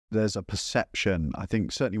there's a perception. I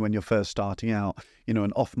think certainly when you're first starting out,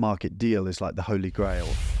 an off-market deal is like the holy grail.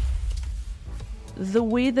 The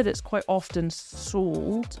way that it's quite often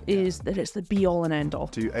sold is that it's the be-all and end-all.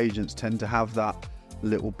 Do agents tend to have that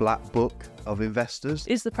little black book of investors?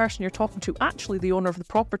 Is the person you're talking to actually the owner of the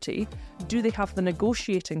property? Do they have the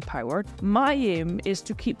negotiating power? My aim is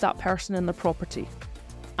to keep that person in the property.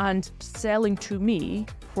 And selling to me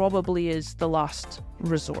probably is the last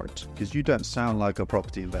resort. Because you don't sound like a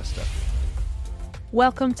property investor.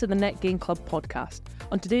 Welcome to the Net Gain Club podcast.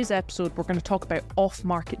 On today's episode, we're going to talk about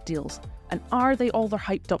off-market deals. And are they all they're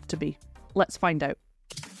hyped up to be? Let's find out.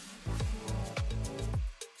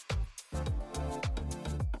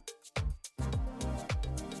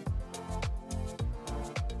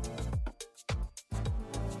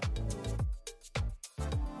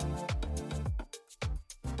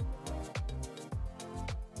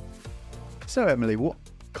 So, Emily, what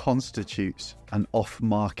constitutes an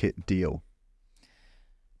off-market deal?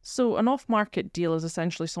 So an off-market deal is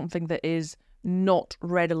essentially something that is not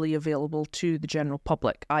readily available to the general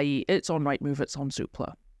public, i.e. it's on Rightmove, it's on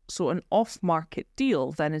Zoopla. So an off-market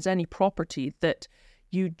deal then is any property that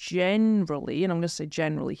you generally, and I'm going to say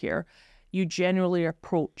generally here, you generally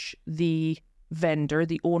approach the vendor,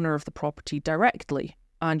 the owner of the property directly,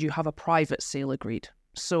 and you have a private sale agreed.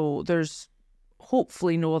 So there's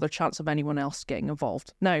hopefully no other chance of anyone else getting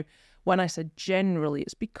involved. Now, when I said generally,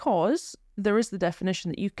 it's because there is the definition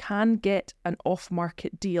that you can get an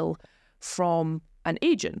off-market deal from an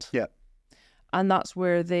agent. Yeah. And that's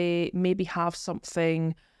where they maybe have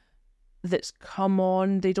something that's come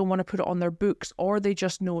on, they don't want to put it on their books, or they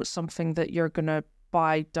just know it's something that you're going to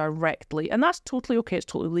buy directly. And that's totally okay. It's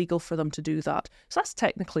totally legal for them to do that. So that's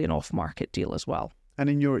technically an off-market deal as well. And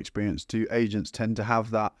in your experience, do agents tend to have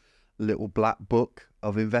that little black book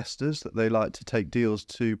of investors that they like to take deals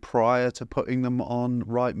to prior to putting them on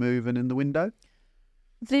Rightmove and in the window?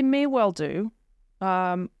 They may well do.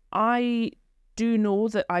 I do know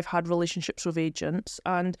that I've had relationships with agents,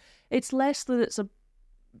 and it's less that it's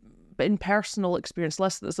in personal experience,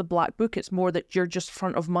 less that it's a black book. It's more that you're just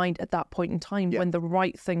front of mind at that point in time when the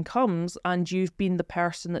right thing comes and you've been the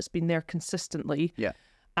person that's been there consistently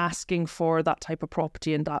asking for that type of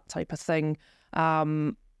property and that type of thing.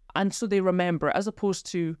 And so they remember it, as opposed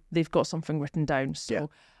to they've got something written down. So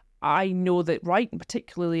I know that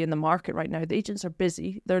particularly in the market right now, the agents are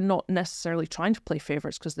busy. They're not necessarily trying to play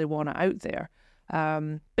favourites because they want it out there.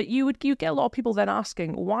 But you get a lot of people then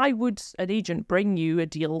asking, why would an agent bring you a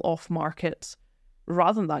deal off market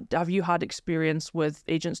rather than that? Have you had experience with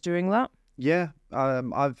agents doing that? Yeah,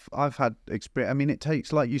 I've had experience. I mean, it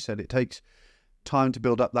takes, like you said, it takes time to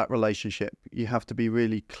build up that relationship. You have to be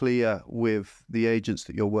really clear with the agents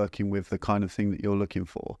that you're working with, the kind of thing that you're looking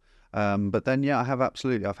for. But then, I've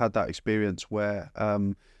had that experience where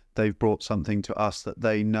they've brought something to us that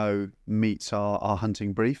they know meets our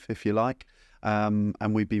hunting brief, if you like. And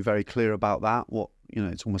we'd be very clear about that.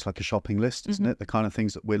 It's almost like a shopping list, isn't it? The kind of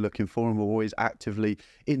things that we're looking for, and we're always actively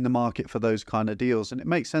in the market for those kind of deals. And it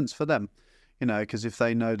makes sense for them. Because if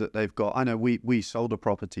they know that they've got, I know we sold a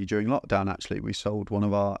property during lockdown, actually. We sold one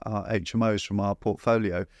of our HMOs from our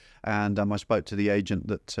portfolio. And I spoke to the agent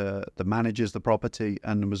that manages the property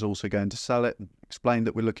and was also going to sell it, and explained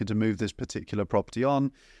that we're looking to move this particular property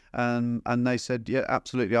on. And they said, yeah,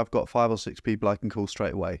 absolutely. I've got 5 or 6 people I can call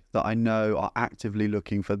straight away that I know are actively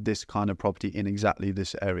looking for this kind of property in exactly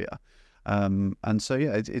this area. And so,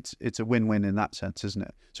 it's a win-win in that sense, isn't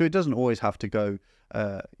it? So it doesn't always have to go,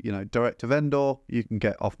 direct to vendor. You can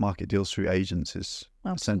get off-market deals through agents is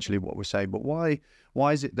essentially what we're saying. But why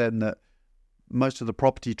is it then that most of the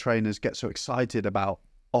property trainers get so excited about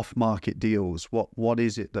off-market deals? What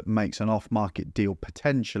is it that makes an off-market deal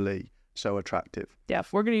potentially so attractive? Yeah,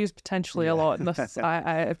 we're going to use potentially a lot in this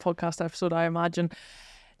podcast episode, I imagine.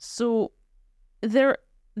 So they're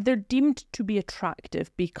deemed to be attractive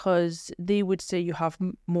because they would say you have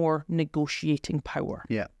more negotiating power.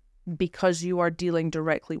 Yeah. Because you are dealing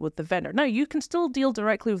directly with the vendor. Now, you can still deal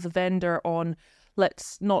directly with the vendor on,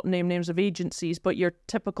 let's not name names of agencies, but your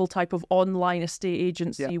typical type of online estate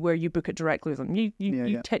agency where you book it directly with them.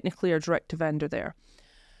 You technically are direct to vendor there.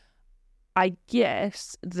 I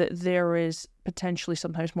guess that there is potentially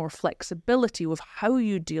sometimes more flexibility with how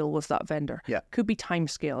you deal with that vendor. Yeah. Could be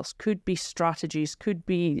timescales, could be strategies, could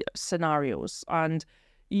be scenarios. And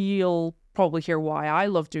you'll probably hear why I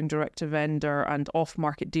love doing direct to vendor and off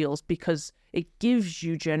market deals, because it gives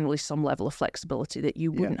you generally some level of flexibility that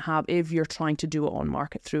you wouldn't have if you're trying to do it on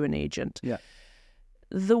market through an agent. Yeah.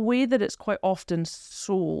 The way that it's quite often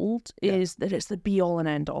sold is that it's the be all and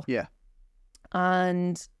end all. Yeah.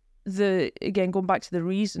 And again, going back to the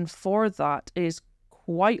reason for that is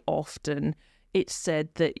quite often it's said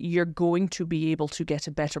that you're going to be able to get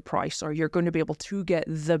a better price, or you're going to be able to get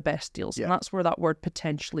the best deals. Yeah. And that's where that word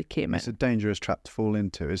potentially came It's in. a dangerous trap to fall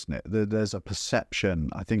into, isn't it? There's a perception.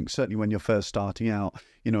 I think certainly when you're first starting out,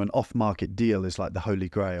 an off-market deal is like the holy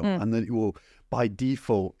grail, and that it will, by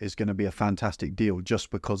default, is going to be a fantastic deal just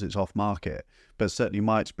because it's off-market. But certainly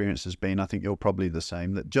my experience has been, I think you're probably the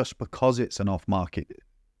same, that just because it's an off-market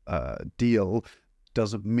deal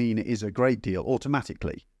doesn't mean it is a great deal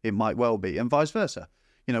automatically. It might well be, and vice versa.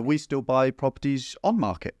 We still buy properties on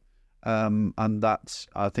market. And that's,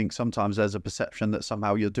 I think sometimes there's a perception that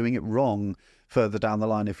somehow you're doing it wrong further down the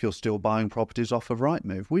line if you're still buying properties off of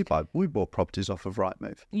Rightmove. We bought properties off of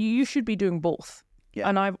Rightmove. You should be doing both. Yeah.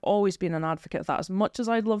 And I've always been an advocate of that. As much as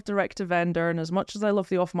I love direct to vendor and as much as I love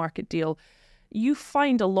the off-market deal, you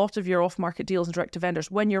find a lot of your off-market deals and direct to vendors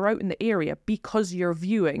when you're out in the area because you're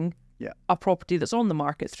viewing a property that's on the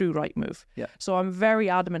market through Rightmove. Yeah. So I'm very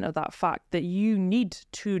adamant of that fact that you need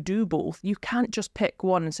to do both. You can't just pick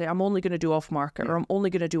one and say, I'm only going to do off-market or I'm only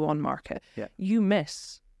going to do on-market. Yeah. You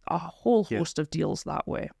miss a whole host of deals that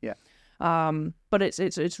way. Yeah. But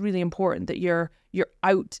it's really important that you're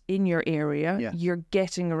out in your area, you're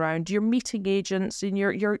getting around, you're meeting agents, and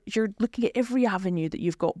you're looking at every avenue that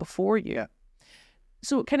you've got before you. Yeah.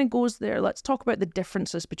 So it kind of goes there. Let's talk about the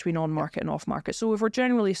differences between on-market and off-market. So if we're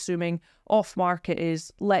generally assuming off-market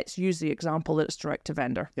is, let's use the example that it's direct to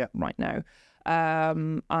vendor right now,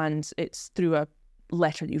 and it's through a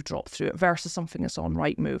letter that you've dropped through it versus something that's on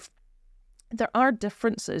Rightmove. There are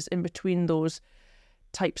differences in between those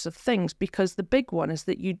types of things, because the big one is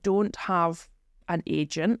that you don't have an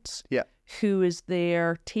agent who is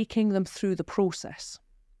there taking them through the process.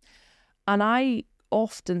 And I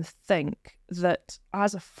often think that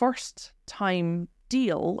as a first time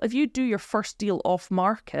deal, if you do your first deal off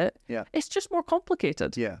market, it's just more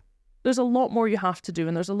complicated. Yeah. There's a lot more you have to do,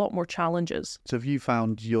 and there's a lot more challenges. So have you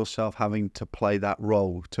found yourself having to play that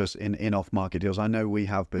role to us in off-market deals? I know we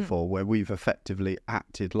have before, where we've effectively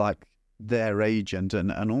acted like their agent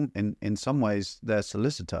and in some ways their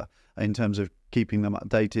solicitor in terms of keeping them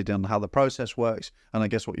updated on how the process works. And I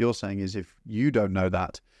guess what you're saying is if you don't know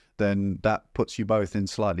that, then that puts you both in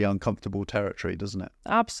slightly uncomfortable territory, doesn't it?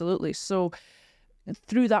 Absolutely. So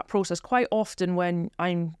through that process, quite often when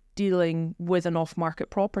I'm dealing with an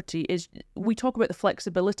off-market property, is we talk about the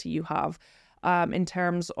flexibility you have in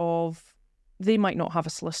terms of they might not have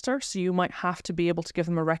a solicitor, so you might have to be able to give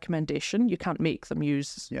them a recommendation. You can't make them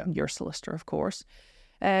use your solicitor, of course.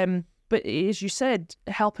 But as you said,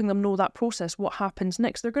 helping them know that process, what happens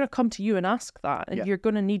next, they're going to come to you and ask that. And you're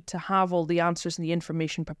going to need to have all the answers and the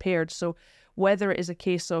information prepared. So whether it is a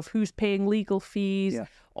case of who's paying legal fees,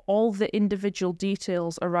 all the individual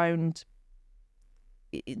details around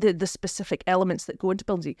the specific elements that go into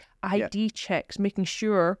building, ID checks, making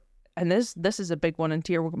sure, and this is a big one in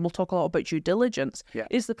here, we'll talk a lot about due diligence.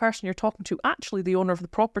 Is the person you're talking to actually the owner of the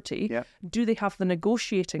property? Do they have the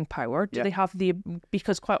negotiating power? Do they have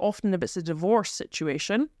because quite often if it's a divorce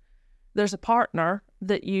situation, there's a partner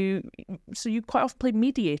that you quite often play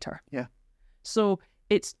mediator. So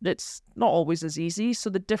it's not always as easy. So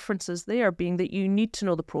the differences there being that you need to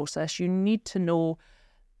know the process, you need to know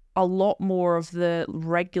a lot more of the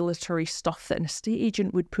regulatory stuff that an estate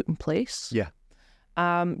agent would put in place.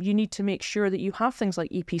 You need to make sure that you have things like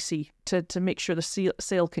EPC to make sure the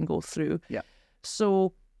sale can go through.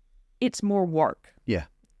 So it's more work.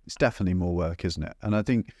 It's definitely more work, isn't it? And I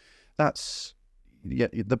think that's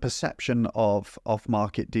the perception of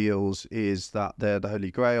off-market deals is that they're the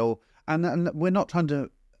holy grail. And we're not trying to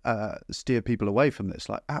steer people away from this.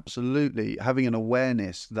 Like, absolutely having an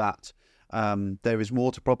awareness that there is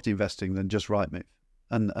more to property investing than just Rightmove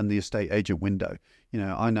and the estate agent window.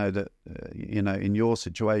 I know that, in your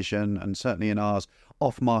situation and certainly in ours,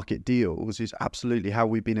 off-market deals is absolutely how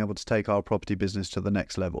we've been able to take our property business to the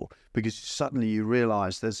next level, because suddenly you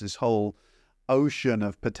realise there's this whole ocean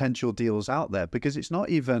of potential deals out there, because it's not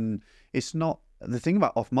the thing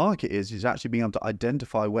about off-market is actually being able to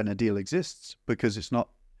identify when a deal exists, because it's not,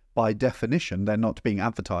 by definition, they're not being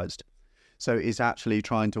advertised. So it's actually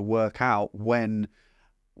trying to work out when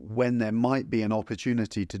there might be an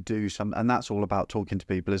opportunity to do some, and that's all about talking to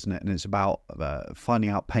people, isn't it? And it's about finding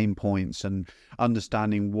out pain points and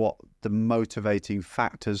understanding what the motivating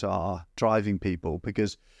factors are driving people,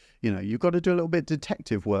 because you've got to do a little bit of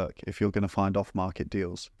detective work if you're going to find off-market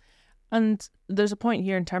deals. And there's a point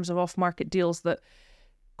here in terms of off-market deals that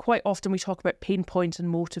quite often we talk about pain points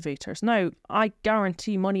and motivators. Now, I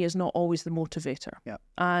guarantee money is not always the motivator.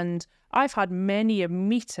 And I've had many a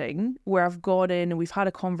meeting where I've gone in and we've had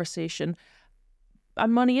a conversation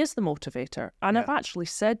and money is the motivator. And I've actually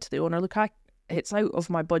said to the owner, look, it's out of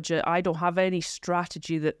my budget. I don't have any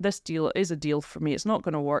strategy that this deal is a deal for me. It's not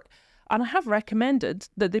going to work. And I have recommended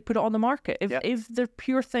that they put it on the market. If the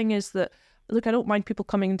pure thing is that, look, I don't mind people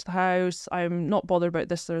coming into the house. I'm not bothered about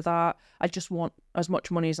this or that. I just want as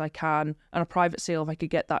much money as I can, and a private sale if I could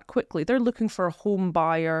get that quickly. They're looking for a home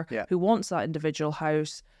buyer who wants that individual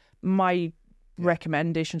house. My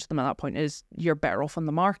recommendation to them at that point is you're better off on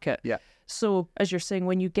the market. Yeah. So as you're saying,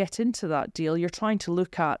 when you get into that deal, you're trying to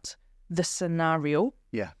look at the scenario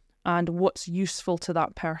and what's useful to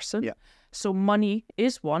that person. Yeah. So money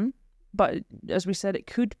is one, but as we said, it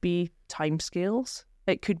could be timescales.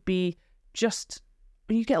 It could be just,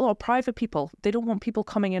 you get a lot of private people. They don't want people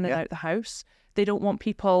coming in and out the house. They don't want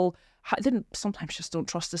people, they sometimes just don't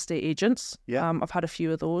trust estate agents. Yeah. I've had a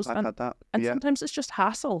few of those. I've had that. And sometimes it's just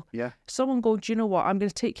hassle. Yeah. Someone go, do you know what? I'm going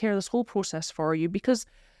to take care of this whole process for you, because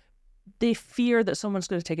they fear that someone's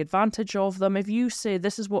going to take advantage of them. If you say,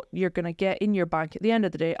 this is what you're going to get in your bank at the end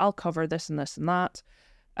of the day, I'll cover this and this and that.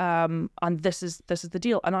 And this is the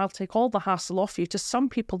deal. And I'll take all the hassle off you. To some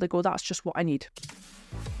people, they go, that's just what I need.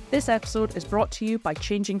 This episode is brought to you by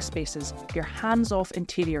Changing Spaces, your hands-off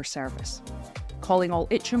interior service. Calling all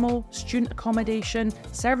HMO, student accommodation,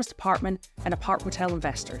 service department and apart hotel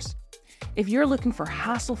investors. If you're looking for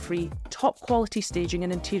hassle-free, top-quality staging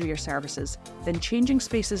and interior services, then Changing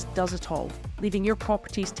Spaces does it all, leaving your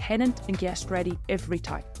properties tenant and guest ready every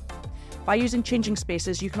time. By using Changing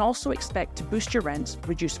Spaces, you can also expect to boost your rents,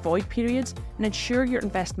 reduce void periods and ensure your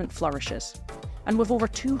investment flourishes. And with over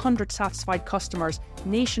 200 satisfied customers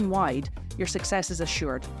nationwide, your success is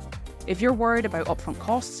assured. If you're worried about upfront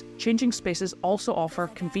costs, Changing Spaces also offer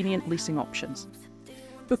convenient leasing options.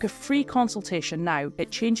 Book a free consultation now at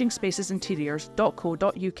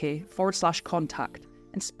changingspacesInteriors.co.uk/contact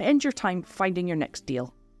and spend your time finding your next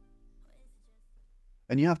deal.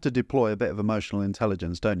 And you have to deploy a bit of emotional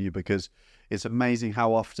intelligence, don't you? Because it's amazing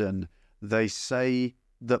how often they say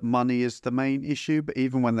that money is the main issue, but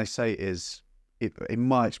even when they say it is, in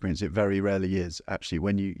my experience, it very rarely is, actually,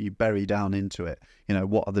 when you bury down into it. You know,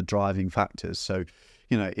 what are the driving factors? So,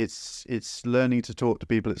 you know, it's learning to talk to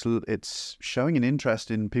people. It's showing an interest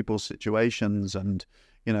in people's situations and,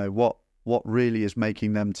 you know, what really is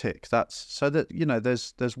making them tick. That's so that, you know,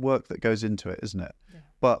 there's work that goes into it, isn't it? Yeah.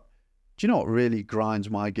 But do you know what really grinds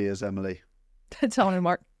my gears, Emily? Tell me,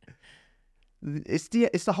 Mark. It's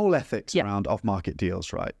the whole ethics around off-market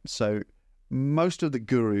deals, right? So most of the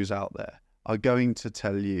gurus out there are going to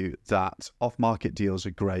tell you that off-market deals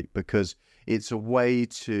are great because it's a way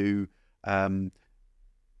to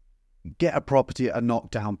get a property at a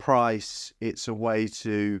knockdown price. It's a way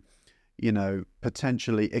to, you know,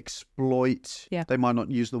 potentially exploit. Yeah. They might not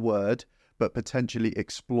use the word, but potentially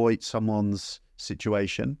exploit someone's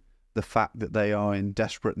situation, the fact that they are in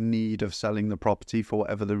desperate need of selling the property for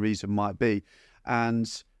whatever the reason might be.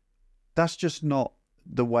 And that's just not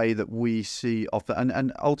the way that we see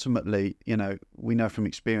and ultimately, you know, we know from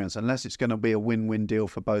experience, unless it's going to be a win-win deal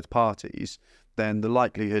for both parties, then the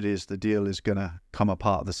likelihood is the deal is going to come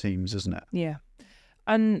apart at the seams, isn't it? Yeah.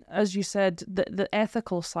 And as you said, the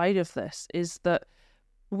ethical side of this is that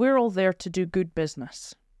we're all there to do good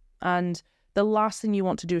business. And the last thing you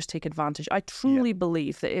want to do is take advantage. I truly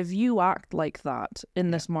believe that if you act like that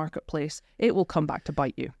in this marketplace, it will come back to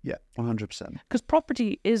bite you. Yeah, 100%. Because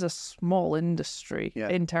property is a small industry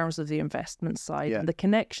in terms of the investment side and the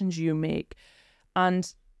connections you make.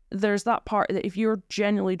 And there's that part that if you're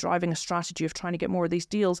genuinely driving a strategy of trying to get more of these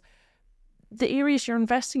deals, the areas you're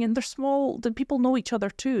investing in, they're small. The people know each other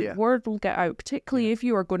too. Yeah. Word will get out, particularly if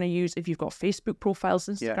you are going to use, if you've got Facebook profiles,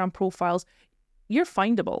 Instagram profiles, you're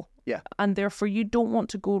findable. Yeah. And therefore you don't want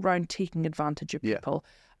to go around taking advantage of people.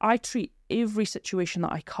 I treat every situation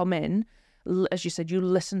that I come in, as you said, you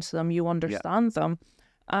listen to them, you understand them.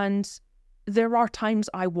 And there are times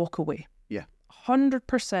I walk away. Yeah.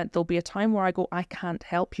 100%. There'll be a time where I go, I can't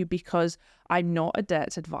help you because I'm not a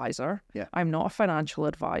debt advisor. Yeah. I'm not a financial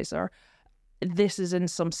advisor. This is in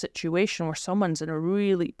some situation where someone's in a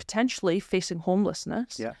really potentially facing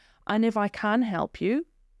homelessness. Yeah. And if I can help you,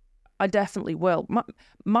 I definitely will.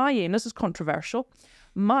 My aim, this is controversial,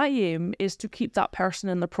 my aim is to keep that person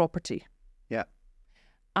in the property. Yeah.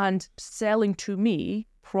 And selling to me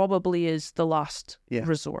probably is the last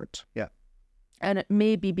resort. Yeah. And it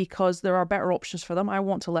may be because there are better options for them. I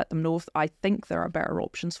want to let them know if I think there are better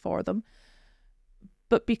options for them.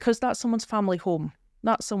 But because that's someone's family home,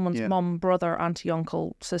 that's someone's mum, brother, auntie,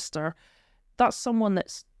 uncle, sister, that's someone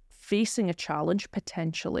that's facing a challenge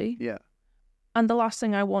potentially. Yeah. And the last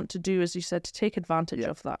thing I want to do, as you said, to take advantage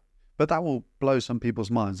of that. But that will blow some people's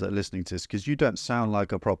minds that are listening to this, because you don't sound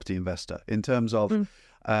like a property investor in terms of,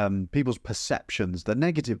 people's perceptions, the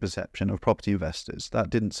negative perception of property investors. That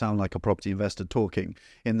didn't sound like a property investor talking,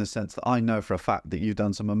 in the sense that I know for a fact that you've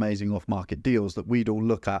done some amazing off-market deals that we'd all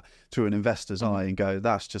look at through an investor's eye and go,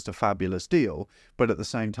 that's just a fabulous deal. But at the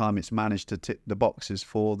same time, it's managed to tick the boxes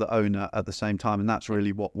for the owner at the same time. And that's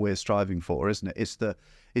really what we're striving for, isn't it?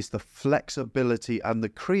 It's the flexibility and the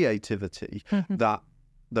creativity that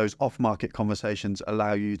those off-market conversations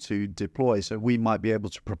allow you to deploy. So we might be able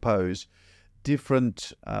to propose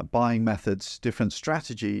different buying methods, different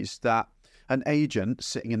strategies that an agent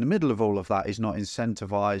sitting in the middle of all of that is not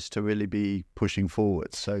incentivized to really be pushing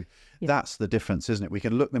forward. So that's the difference, isn't it? We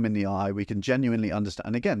can look them in the eye, we can genuinely understand.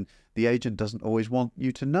 And again, the agent doesn't always want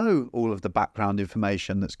you to know all of the background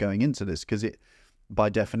information that's going into this, because it, by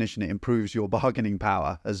definition, it improves your bargaining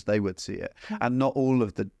power, as they would see it. And not all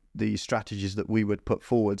of the strategies that we would put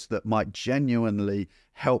forwards that might genuinely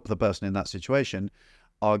help the person in that situation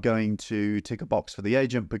are going to tick a box for the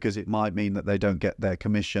agent, because it might mean that they don't get their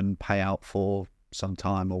commission payout for some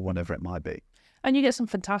time or whatever it might be. And you get some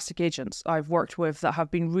fantastic agents I've worked with that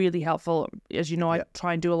have been really helpful. As you know, I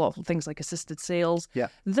try and do a lot of things like assisted sales.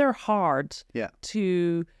 They're hard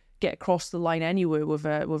to get across the line anyway with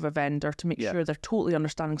a vendor, to make sure they're totally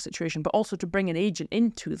understanding the situation, but also to bring an agent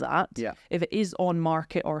into that. If it is on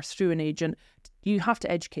market or through an agent, you have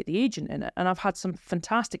to educate the agent in it. And I've had some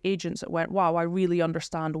fantastic agents that went, wow, I really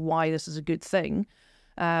understand why this is a good thing.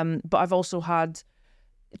 But I've also had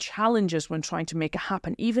challenges when trying to make it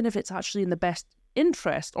happen, even if it's actually in the best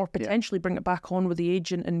interest, or potentially bring it back on with the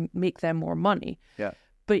agent and make them more money.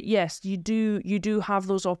 But yes, you do have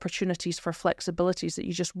those opportunities for flexibilities that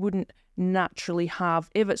you just wouldn't naturally have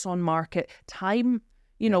if it's on market. Time,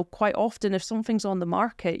 you know, quite often if something's on the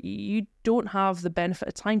market, you don't have the benefit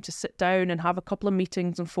of time to sit down and have a couple of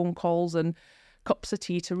meetings and phone calls and cups of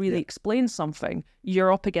tea to really explain something.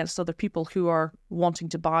 You're up against other people who are wanting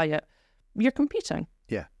to buy it. You're competing.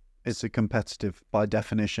 It's a competitive, by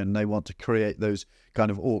definition. They want to create those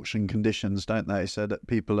kind of auction conditions, don't they? So that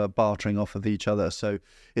people are bartering off of each other. So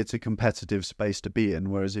it's a competitive space to be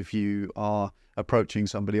in. Whereas if you are approaching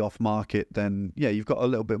somebody off market, then you've got a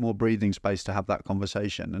little bit more breathing space to have that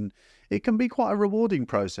conversation. And it can be quite a rewarding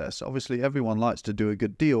process. Obviously, everyone likes to do a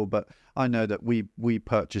good deal, but I know that we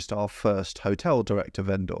purchased our first hotel direct to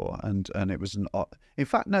vendor, and it was in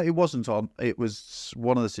fact, no, it wasn't on. It was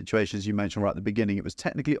one of the situations you mentioned right at the beginning. It was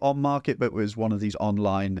technically on market, but it was one of these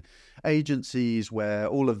online agencies where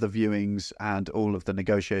all of the viewings and all of the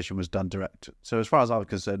negotiation was done direct. So as far as I was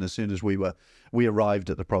concerned, as soon as we arrived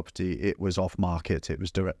at the property, it was off market. It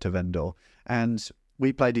was direct to vendor, and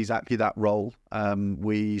we played exactly that role.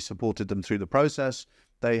 We supported them through the process.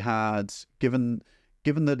 They had given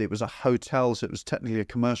that it was a hotel, so it was technically a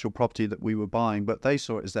commercial property that we were buying, but they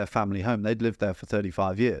saw it as their family home. They'd lived there for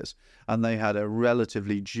 35 years, and they had a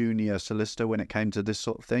relatively junior solicitor when it came to this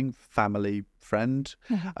sort of thing, family friend,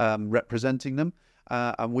 representing them.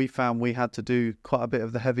 And we found we had to do quite a bit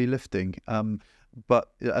of the heavy lifting. And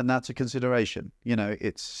that's a consideration. You know,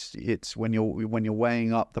 it's when you're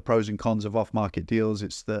weighing up the pros and cons of off-market deals,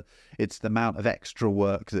 it's the amount of extra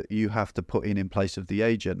work that you have to put in place of the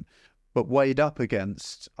agent. But weighed up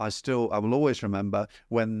against, I will always remember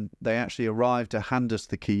when they actually arrived to hand us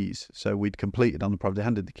the keys. So we'd completed on the property,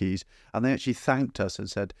 handed the keys, and they actually thanked us and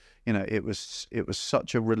said, you know, it was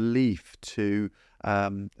such a relief to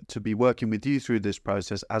be working with you through this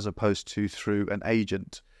process as opposed to through an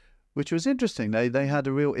agent, which was interesting. They had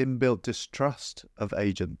a real inbuilt distrust of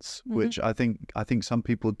agents, which I think some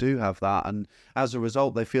people do have that, and as a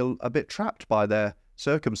result, they feel a bit trapped by their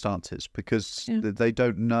circumstances because they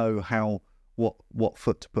don't know what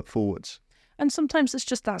foot to put forwards. And sometimes it's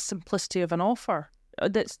just that simplicity of an offer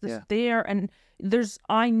that's there, and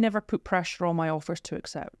I never put pressure on my offers to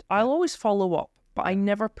accept. I'll always follow up, but I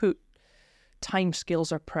never put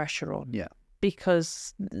timescales or pressure on.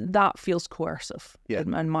 Because that feels coercive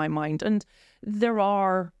in my mind. And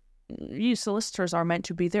you solicitors are meant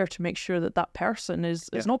to be there to make sure that person is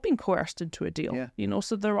not being coerced into a deal. You know,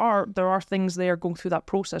 so there are things there going through that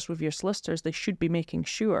process with your solicitors. They should be making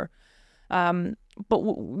sure. But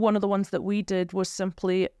one of the ones that we did was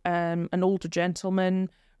simply an older gentleman,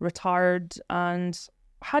 retired, and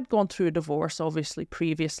had gone through a divorce, obviously,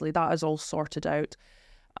 previously. That is all sorted out.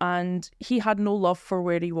 And he had no love for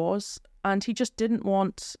where he was. And he just didn't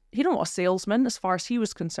want a salesman. As far as he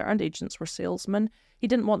was concerned, agents were salesmen. He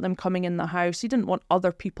didn't want them coming in the house. He didn't want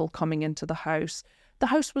other people coming into the house. The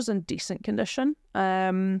house was in decent condition.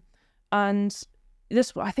 And I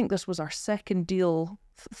think this was our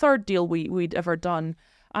third deal we'd ever done.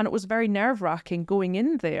 And it was very nerve-wracking going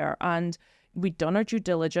in there. And we'd done our due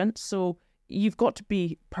diligence. So you've got to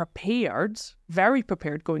be prepared, very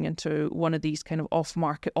prepared going into one of these kind of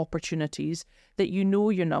off-market opportunities, that you know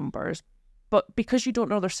your numbers. But because you don't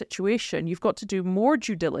know their situation, you've got to do more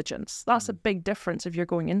due diligence. That's a big difference if you're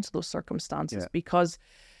going into those circumstances, because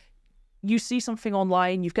you see something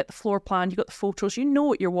online, you've got the floor plan, you've got the photos, you know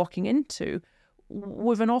what you're walking into.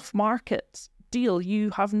 With an off-market deal, you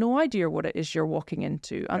have no idea what it is you're walking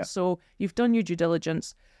into. And so you've done your due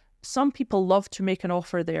diligence. Some people love to make an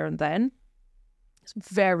offer there and then. It's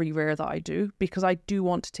very rare that I do, because I do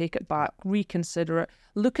want to take it back, reconsider it,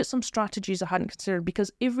 look at some strategies I hadn't considered,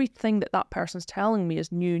 because everything that person's telling me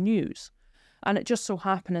is new news. And it just so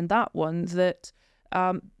happened in that one that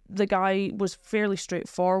the guy was fairly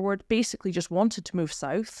straightforward, basically just wanted to move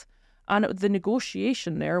south. And the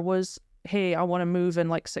negotiation there was, hey, I want to move in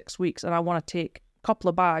like 6 weeks and I want to take a couple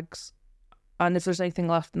of bags. And if there's anything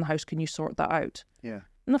left in the house, can you sort that out? Yeah.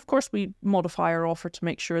 And of course, we modify our offer to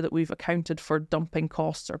make sure that we've accounted for dumping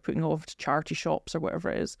costs or putting it over to charity shops or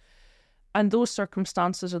whatever it is. And those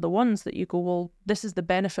circumstances are the ones that you go, well, this is the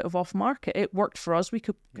benefit of off-market. It worked for us. We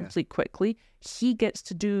could complete quickly. He gets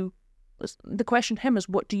to do, the question to him is,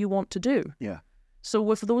 what do you want to do? Yeah. So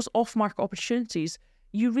with those off-market opportunities,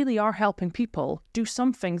 you really are helping people do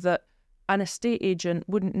something that an estate agent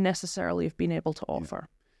wouldn't necessarily have been able to offer.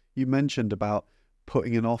 You mentioned about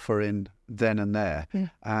putting an offer in then and there. Yeah.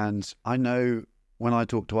 And I know when I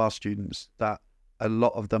talk to our students that a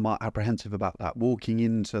lot of them are apprehensive about that, walking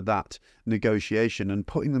into that negotiation and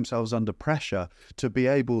putting themselves under pressure to be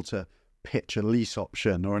able to pitch a lease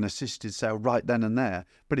option or an assisted sale right then and there.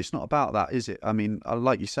 But it's not about that, is it? I mean,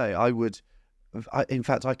 like you say, in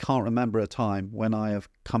fact, I can't remember a time when I have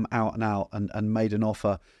come out and made an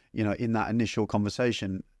offer, in that initial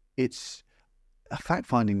conversation. It's a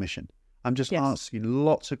fact-finding mission. I'm just asking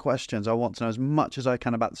lots of questions. I want to know as much as I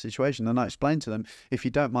can about the situation. And I explain to them, if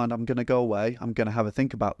you don't mind, I'm going to go away. I'm going to have a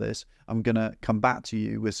think about this. I'm going to come back to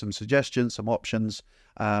you with some suggestions, some options,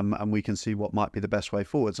 and we can see what might be the best way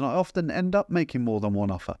forwards. And I often end up making more than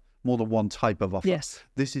one offer, more than one type of offer. Yes.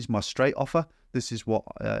 This is my straight offer. This is what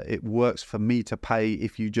it works for me to pay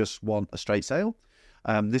if you just want a straight sale.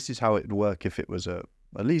 This is how it would work if it was a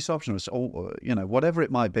lease option or whatever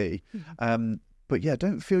it might be. Mm-hmm. But yeah,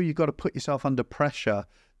 don't feel you've got to put yourself under pressure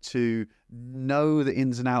to know the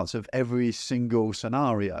ins and outs of every single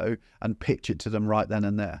scenario and pitch it to them right then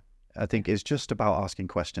and there. I think it's just about asking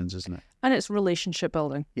questions, isn't it? And it's relationship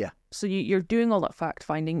building. Yeah. So you're doing all that fact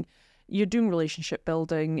finding, you're doing relationship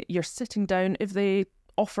building, you're sitting down. If they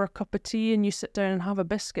offer a cup of tea and you sit down and have a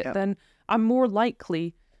biscuit, then I'm more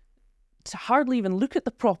likely to hardly even look at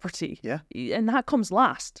the property. Yeah. And that comes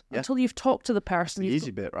last until you've talked to the person. The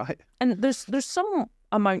easy bit, right? And there's some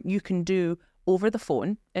amount you can do over the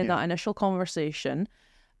phone in that initial conversation.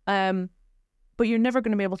 But you're never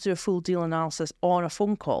going to be able to do a full deal analysis on a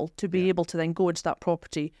phone call to be able to then go into that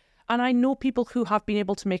property. And I know people who have been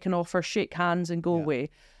able to make an offer, shake hands and go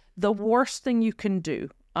away. The worst thing you can do,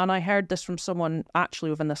 and I heard this from someone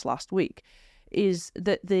actually within this last week, is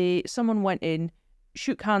that someone went in,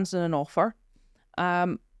 shook hands on an offer,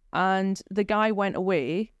 and the guy went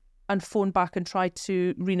away and phoned back and tried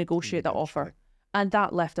to renegotiate that offer. Right. And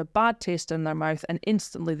that left a bad taste in their mouth, and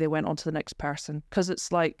instantly they went on to the next person, because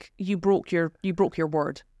it's like you broke your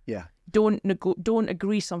word. Yeah. Don't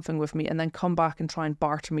agree something with me and then come back and try and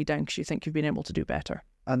barter me down because you think you've been able to do better.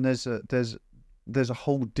 And there's a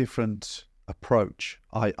whole different approach,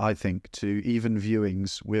 I think, to even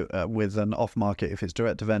viewings with an off market if it's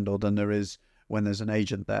direct to vendor than there is when there's an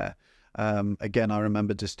agent there. Again, I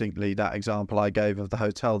remember distinctly that example I gave of the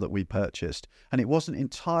hotel that we purchased, and it wasn't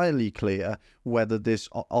entirely clear whether this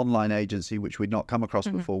online agency, which we'd not come across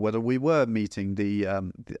before, whether we were meeting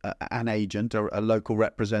an agent or a local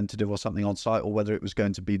representative or something on site, or whether it was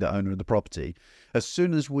going to be the owner of the property. As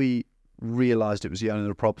soon as we realised it was the owner of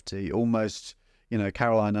the property, almost,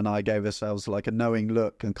 Caroline and I gave ourselves like a knowing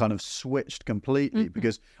look and kind of switched completely,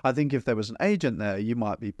 because I think if there was an agent there, you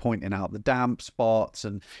might be pointing out the damp spots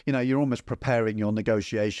and, you're almost preparing your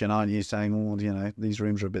negotiation, aren't you? Saying, oh, these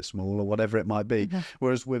rooms are a bit small or whatever it might be.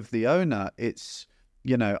 Whereas with the owner, it's,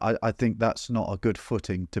 I think that's not a good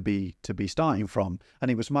footing to be starting from.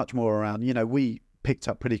 And it was much more around, we picked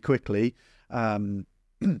up pretty quickly.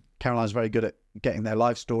 Caroline's very good at getting their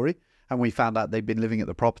life story. And we found out they'd been living at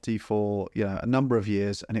the property for, a number of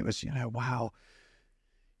years. And it was, wow,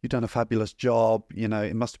 you've done a fabulous job.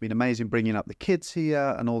 It must have been amazing bringing up the kids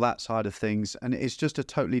here and all that side of things. And it's just a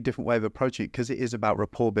totally different way of approaching it, because it is about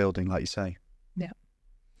rapport building, like you say. Yeah.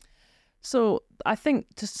 So I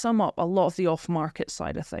think to sum up a lot of the off-market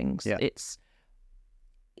side of things,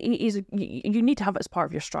 you need to have it as part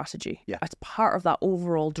of your strategy. Yeah. It's part of that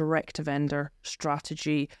overall direct-to-vendor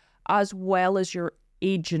strategy, as well as your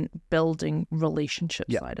agent building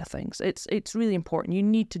relationship side of things. It's really important. You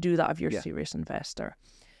need to do that if you're a serious investor.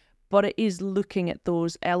 But it is looking at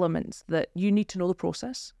those elements that you need to know the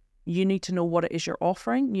process. You need to know what it is you're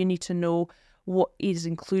offering. You need to know what is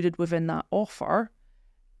included within that offer,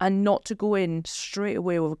 and not to go in straight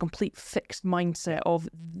away with a complete fixed mindset of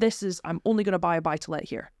I'm only going to buy a buy-to-let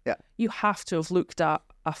here. Yeah. You have to have looked at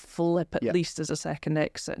a flip at least as a second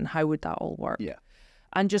exit, and how would that all work? Yeah.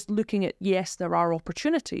 And just looking at, yes, there are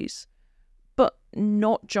opportunities, but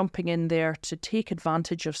not jumping in there to take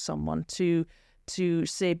advantage of someone, to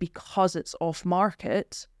say because it's off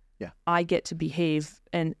market, I get to behave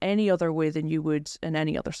in any other way than you would in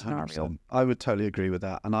any other scenario. 100%. I would totally agree with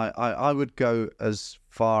that. And I would go as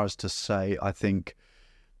far as to say, I think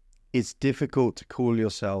it's difficult to call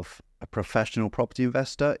yourself a professional property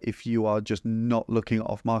investor if you are just not looking at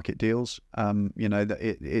off-market deals. That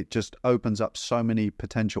it just opens up so many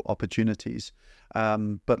potential opportunities.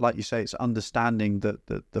 But like you say, it's understanding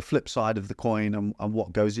the flip side of the coin and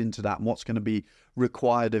what goes into that, and what's going to be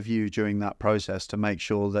required of you during that process to make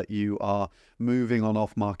sure that you are moving on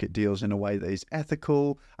off-market deals in a way that is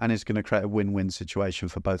ethical and is going to create a win-win situation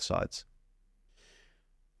for both sides.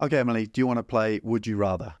 Okay, Emily, do you want to play Would You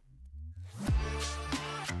Rather?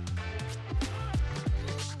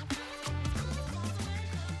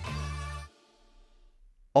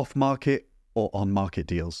 Off-market or on-market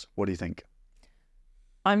deals? What do you think?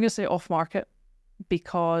 I'm going to say off-market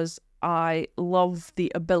because I love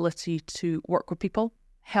the ability to work with people,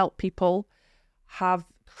 help people, have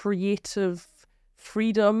creative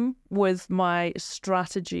freedom with my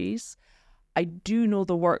strategies. I do know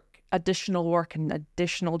the additional work and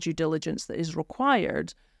additional due diligence that is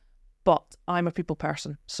required, but I'm a people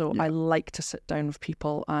person, so I like to sit down with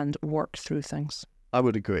people and work through things. I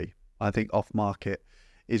would agree. I think off-market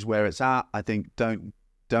is where it's at. I think don't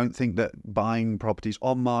think that buying properties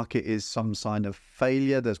on market is some sign of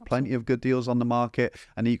failure. There's plenty of good deals on the market,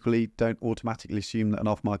 and equally don't automatically assume that an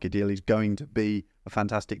off-market deal is going to be a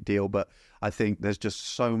fantastic deal. But I think there's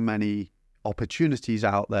just so many opportunities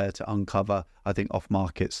out there to uncover. I think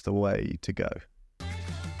off-market's the way to go.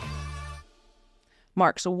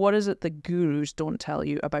 Mark, so what is it the gurus don't tell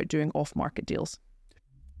you about doing off-market deals?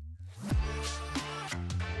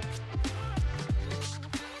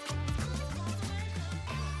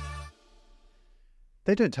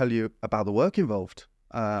 They don't tell you about the work involved.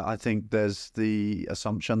 I think there's the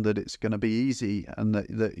assumption that it's going to be easy and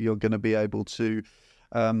that you're going to be able to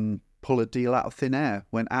pull a deal out of thin air,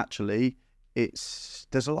 when actually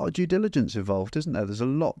there's a lot of due diligence involved, isn't there? There's a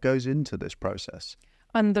lot goes into this process.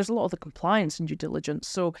 And there's a lot of the compliance and due diligence.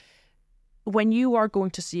 So when you are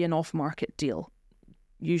going to see an off-market deal,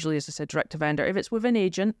 usually, as I said, direct to vendor, if it's with an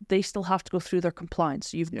agent, they still have to go through their compliance.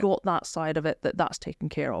 So you've got that side of it that's taken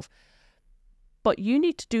care of. But you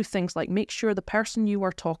need to do things like make sure the person you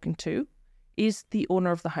are talking to is the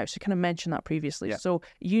owner of the house. You kind of mentioned that previously. Yeah. So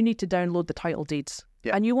you need to download the title deeds.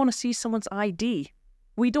 Yeah. And you want to see someone's ID.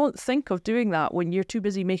 We don't think of doing that when you're too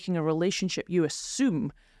busy making a relationship. You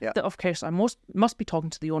assume that, of course, I must be talking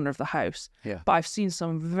to the owner of the house. Yeah. But I've seen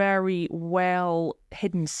some very well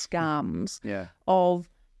hidden scams of,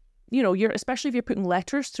 especially if you're putting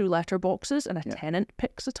letters through letterboxes and a tenant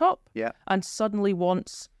picks it up and suddenly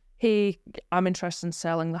wants, hey, I'm interested in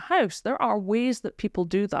selling the house. There are ways that people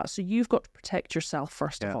do that. So you've got to protect yourself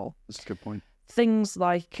first of all. That's a good point. Things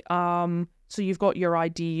like, so you've got your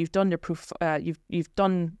ID, you've done your proof, you've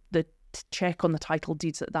done the check on the title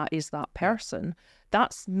deeds that is that person.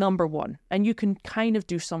 That's number one. And you can kind of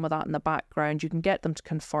do some of that in the background. You can get them to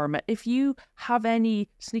confirm it. If you have any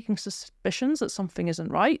sneaking suspicions that something isn't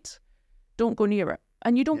right, don't go near it.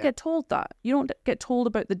 And you don't get told that. You don't get told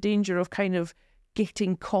about the danger of kind of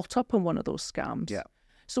getting caught up in one of those scams. Yeah.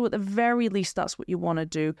 So at the very least, that's what you want to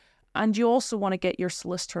do. And you also want to get your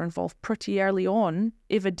solicitor involved pretty early on,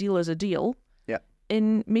 if a deal is a deal,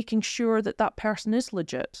 in making sure that that person is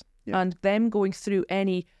legit and them going through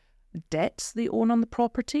any debts they own on the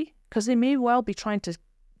property, because they may well be trying to,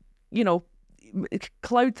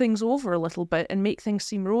 cloud things over a little bit and make things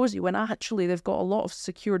seem rosy when actually they've got a lot of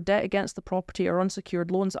secured debt against the property or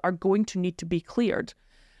unsecured loans that are going to need to be cleared.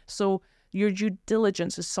 So your due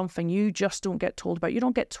diligence is something you just don't get told about. You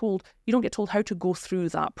don't get told how to go through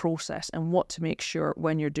that process and what to make sure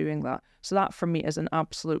when you're doing that. So that for me is an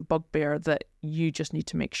absolute bugbear that you just need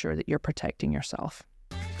to make sure that you're protecting yourself.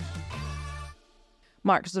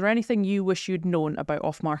 Mark, is there anything you wish you'd known about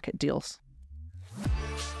off-market deals?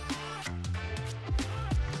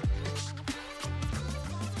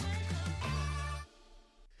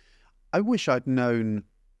 I wish I'd known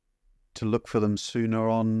to look for them sooner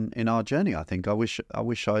on in our journey. I think I wish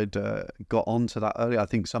I'd got onto that earlier. I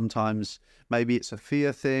think sometimes maybe it's a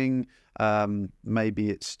fear thing. Maybe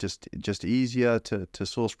it's just easier to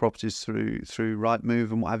source properties through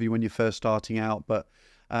Rightmove and what have you when you're first starting out. But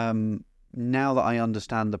now that I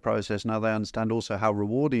understand the process, now that I understand also how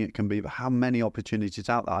rewarding it can be, but how many opportunities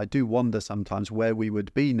out there, I do wonder sometimes where we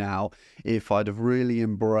would be now if I'd have really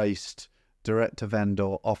embraced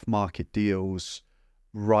direct-to-vendor, off-market deals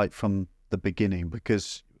right from the beginning.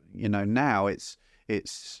 Because, you know, now it's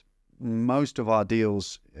most of our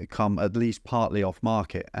deals come at least partly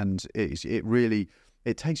off-market, and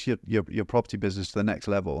it takes your property business to the next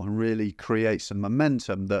level and really creates some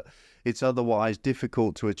momentum that it's otherwise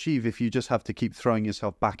difficult to achieve if you just have to keep throwing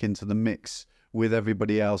yourself back into the mix with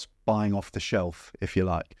everybody else buying off the shelf, if you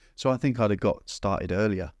like. So I think I'd have got started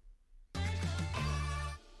earlier.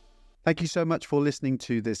 Thank you so much for listening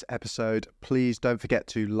to this episode. Please don't forget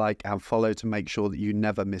to like and follow to make sure that you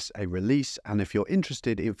never miss a release. And if you're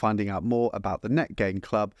interested in finding out more about the Net Gain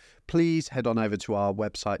Club, please head on over to our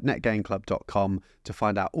website, netgainclub.com, to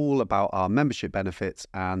find out all about our membership benefits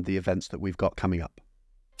and the events that we've got coming up.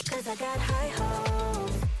 'Cause I got high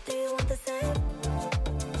hopes. Do you want the same?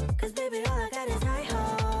 'Cause baby, all I got is high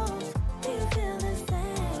hopes. Do you feel the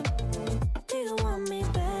same? Do you want me,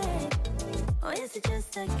 babe? Or is it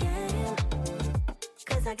just a game?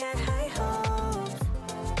 'Cause I got high hopes.